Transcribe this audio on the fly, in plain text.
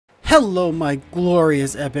Hello my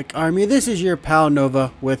glorious epic army, this is your pal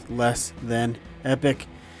Nova with Less Than Epic.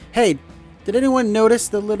 Hey, did anyone notice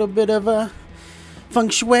the little bit of feng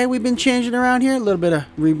shui we've been changing around here? A little bit of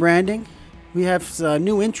rebranding. We have a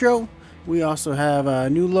new intro, we also have a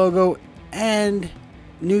new logo and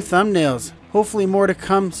new thumbnails. Hopefully more to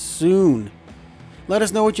come soon. Let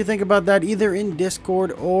us know what you think about that either in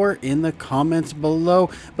Discord or in the comments below.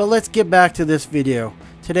 But let's get back to this video.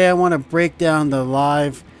 Today I want to break down the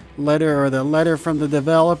live letter, or the letter from the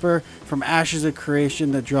developer from Ashes of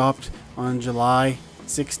Creation that dropped on July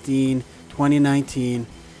 16, 2019.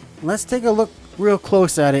 Let's take a look real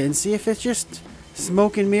close at it and see if it's just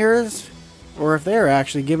smoke and mirrors or if they're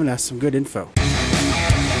actually giving us some good info.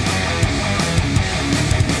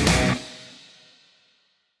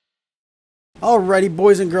 Alrighty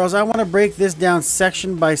boys and girls, I want to break this down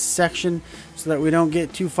section by section so that we don't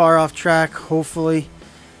get too far off track, hopefully.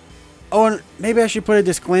 Oh, and maybe I should put a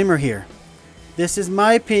disclaimer here. This is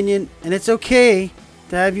my opinion, and it's okay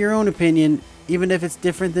to have your own opinion, even if it's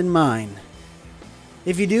different than mine.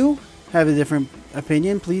 If you do have a different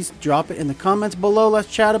opinion, please drop it in the comments below.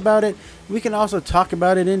 Let's chat about it. We can also talk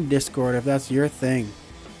about it in Discord if that's your thing.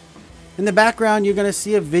 In the background, you're going to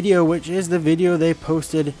see a video, which is the video they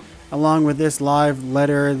posted along with this live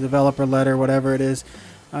letter, developer letter, whatever it is.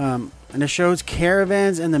 And it shows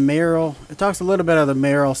caravans and the mayoral. It talks a little bit of the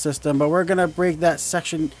mayoral system, but we're going to break that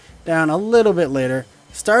section down a little bit later.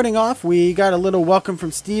 Starting off, we got a little welcome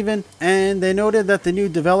from Steven, and they noted that the new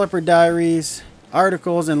developer diaries,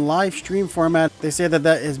 articles, and live stream format, they say that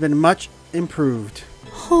has been much improved.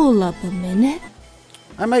 Hold up a minute.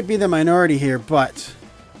 I might be the minority here, but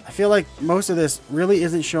I feel like most of this really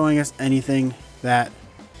isn't showing us anything that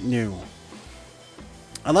new.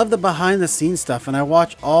 I love the behind the scenes stuff, and I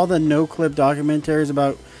watch all the no clip documentaries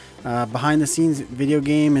about behind the scenes video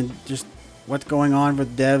game and just what's going on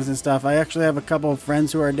with devs and stuff. I actually have a couple of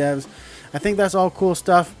friends who are devs. I think that's all cool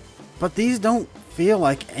stuff, but these don't feel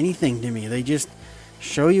like anything to me. They just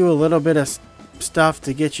show you a little bit of stuff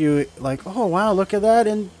to get you like, oh wow, look at that,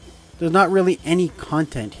 and there's not really any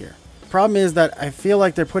content here. Problem is that I feel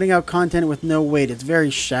like they're putting out content with no weight. It's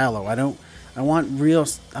very shallow. I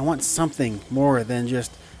want something more than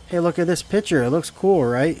just, hey, look at this picture. It looks cool,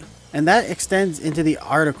 right? And that extends into the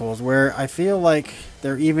articles, where I feel like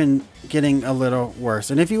they're even getting a little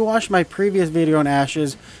worse. And if you watch my previous video on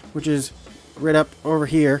Ashes, which is right up over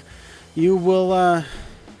here, you will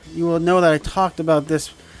know that I talked about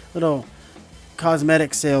this little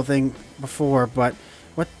cosmetic sale thing before. But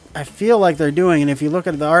what I feel like they're doing, and if you look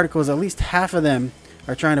at the articles, at least half of them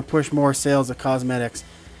are trying to push more sales of cosmetics.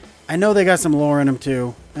 I know they got some lore in them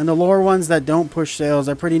too, and the lore ones that don't push sales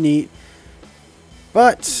are pretty neat,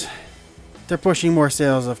 but they're pushing more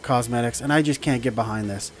sales of cosmetics, and I just can't get behind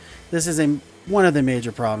this. This is one of the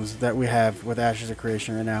major problems that we have with Ashes of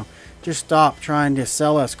Creation right now. Just stop trying to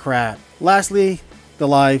sell us crap. Lastly, the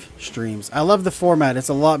live streams. I love the format. It's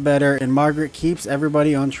a lot better, and Margaret keeps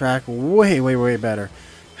everybody on track way better.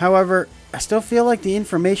 However, I still feel like the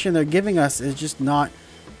information they're giving us is just not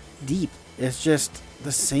deep. It's just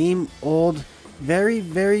the same old, very,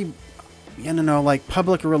 I don't know, like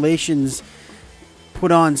public relations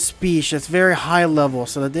put on speech that's very high level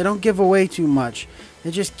so that they don't give away too much. It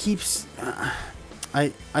just keeps,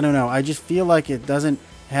 I don't know, I just feel like it doesn't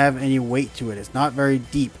have any weight to it. It's not very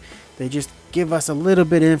deep. They just give us a little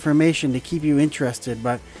bit of information to keep you interested,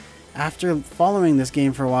 but after following this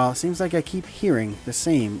game for a while, it seems like I keep hearing the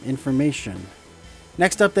same information.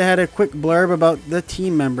 Next up, they had a quick blurb about the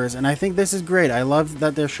team members, and I think this is great. I love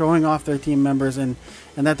that they're showing off their team members and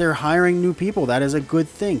that they're hiring new people. That is a good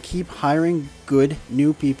thing. Keep hiring good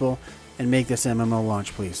new people and make this MMO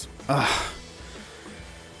launch, please. Ugh.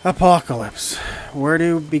 Apocalypse. Where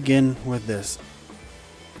to begin with this?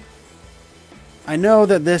 I know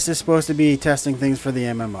that this is supposed to be testing things for the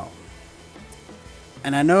MMO.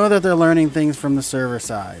 And I know that they're learning things from the server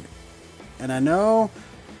side. And I know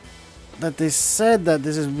that they said that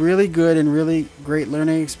this is really good and really great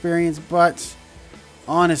learning experience, but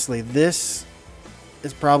honestly, this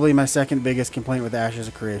is probably my second biggest complaint with Ashes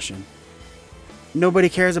of Creation. Nobody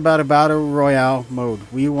cares about a battle royale mode.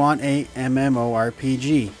 We want a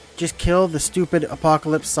MMORPG. Just kill the stupid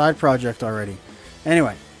Apocalypse side project already.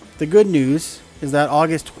 Anyway, the good news is that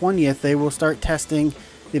August 20th they will start testing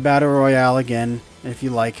the battle royale again, if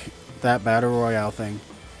you like that battle royale thing,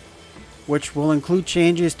 which will include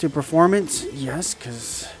changes to performance, yes,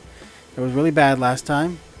 because it was really bad last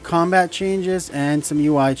time, combat changes, and some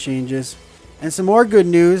UI changes. And some more good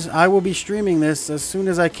news, I will be streaming this as soon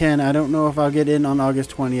as I can. I don't know if I'll get in on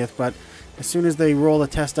August 20th, but as soon as they roll the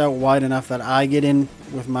test out wide enough that I get in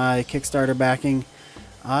with my Kickstarter backing,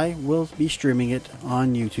 I will be streaming it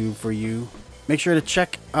on YouTube for you. Make sure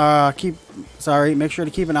to make sure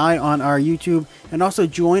to keep an eye on our YouTube and also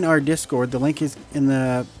join our Discord. The link is in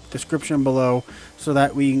the description below so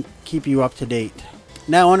that we can keep you up to date.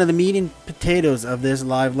 Now on to the meat and potatoes of this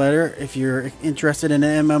live letter. If you're interested in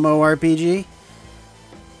an MMORPG,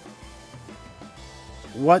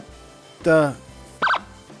 what the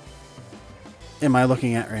am I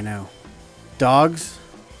looking at right now? Dogs?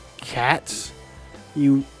 Cats?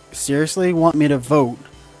 You seriously want me to vote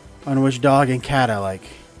on which dog and cat I like?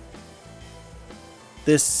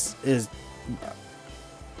 This is...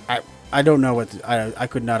 I don't know what... I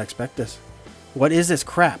could not expect this. What is this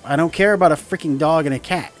crap? I don't care about a freaking dog and a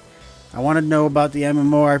cat. I want to know about the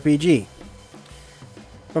MMORPG.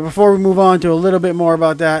 But before we move on to a little bit more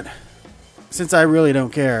about that, since I really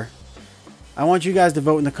don't care, I want you guys to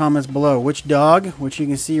vote in the comments below which dog, which you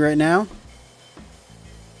can see right now,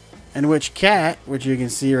 and which cat, which you can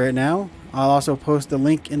see right now. I'll also post the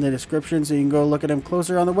link in the description so you can go look at them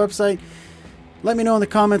closer on the website. Let me know in the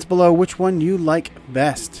comments below which one you like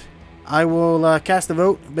best. I will cast a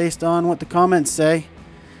vote based on what the comments say.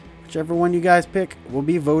 Whichever one you guys pick will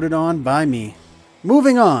be voted on by me.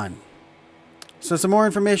 Moving on. So some more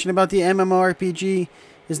information about the MMORPG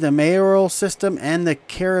is the mayoral system and the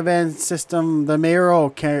caravan system. The mayoral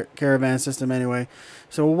caravan system anyway.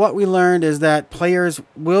 So what we learned is that players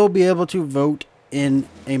will be able to vote in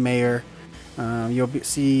a mayor.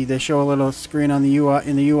 See they show a little screen on the UI.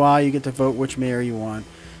 In the UI, you get to vote which mayor you want.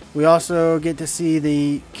 We also get to see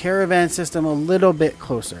the caravan system a little bit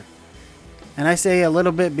closer. And I say a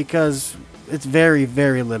little bit because it's very,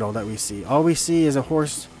 very little that we see. All we see is a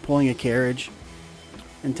horse pulling a carriage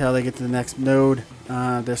until they get to the next node.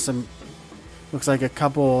 There's some, looks like a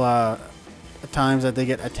couple times that they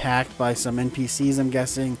get attacked by some NPCs, I'm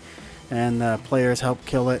guessing, and the players help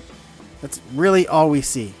kill it. That's really all we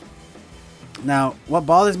see. Now, what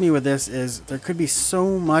bothers me with this is there could be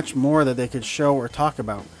so much more that they could show or talk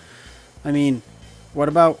about. I mean,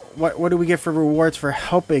 what do we get for rewards for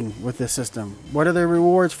helping with the system? What are the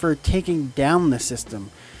rewards for taking down the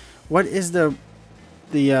system? What is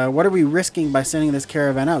what are we risking by sending this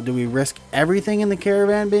caravan out? Do we risk everything in the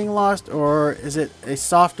caravan being lost, or is it a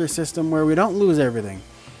softer system where we don't lose everything?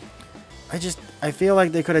 I feel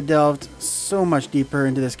like they could have delved so much deeper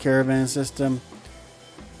into this caravan system.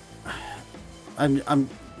 I'm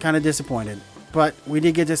kind of disappointed. But we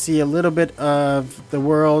did get to see a little bit of the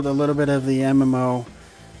world, a little bit of the MMO.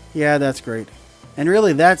 Yeah, that's great. And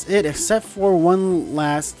really, that's it, except for one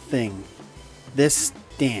last thing. This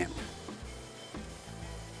stamp.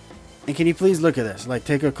 And can you please look at this? Like,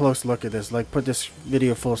 take a close look at this. Like, put this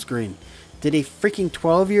video full screen. Did a freaking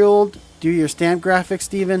 12-year-old do your stamp graphics,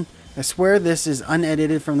 Steven? I swear this is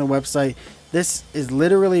unedited from the website. This is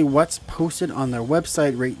literally what's posted on their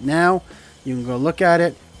website right now. You can go look at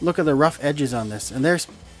it. Look at the rough edges on this. And they're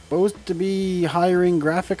supposed to be hiring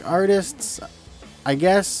graphic artists, I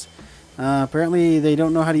guess. Apparently they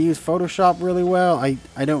don't know how to use Photoshop really well.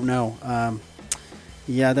 I don't know.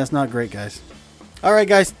 Yeah, that's not great, guys. Alright,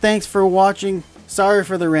 guys. Thanks for watching. Sorry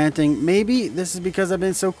for the ranting. Maybe this is because I've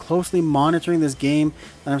been so closely monitoring this game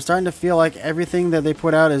that I'm starting to feel like everything that they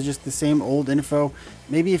put out is just the same old info.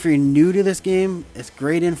 Maybe if you're new to this game, it's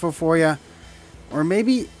great info for you. Or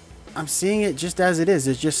maybe I'm seeing it just as it is.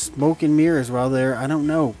 It's just smoke and mirrors while they're, I don't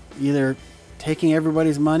know, either taking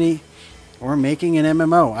everybody's money or making an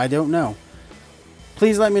MMO. I don't know.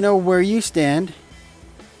 Please let me know where you stand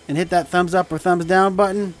and hit that thumbs up or thumbs down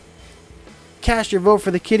button. Cast your vote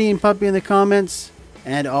for the kitty and puppy in the comments,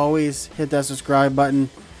 and always hit that subscribe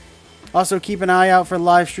button. Also keep an eye out for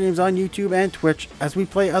live streams on YouTube and Twitch as we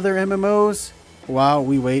play other MMOs while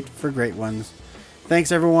we wait for great ones.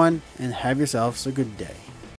 Thanks everyone, and have yourselves a good day.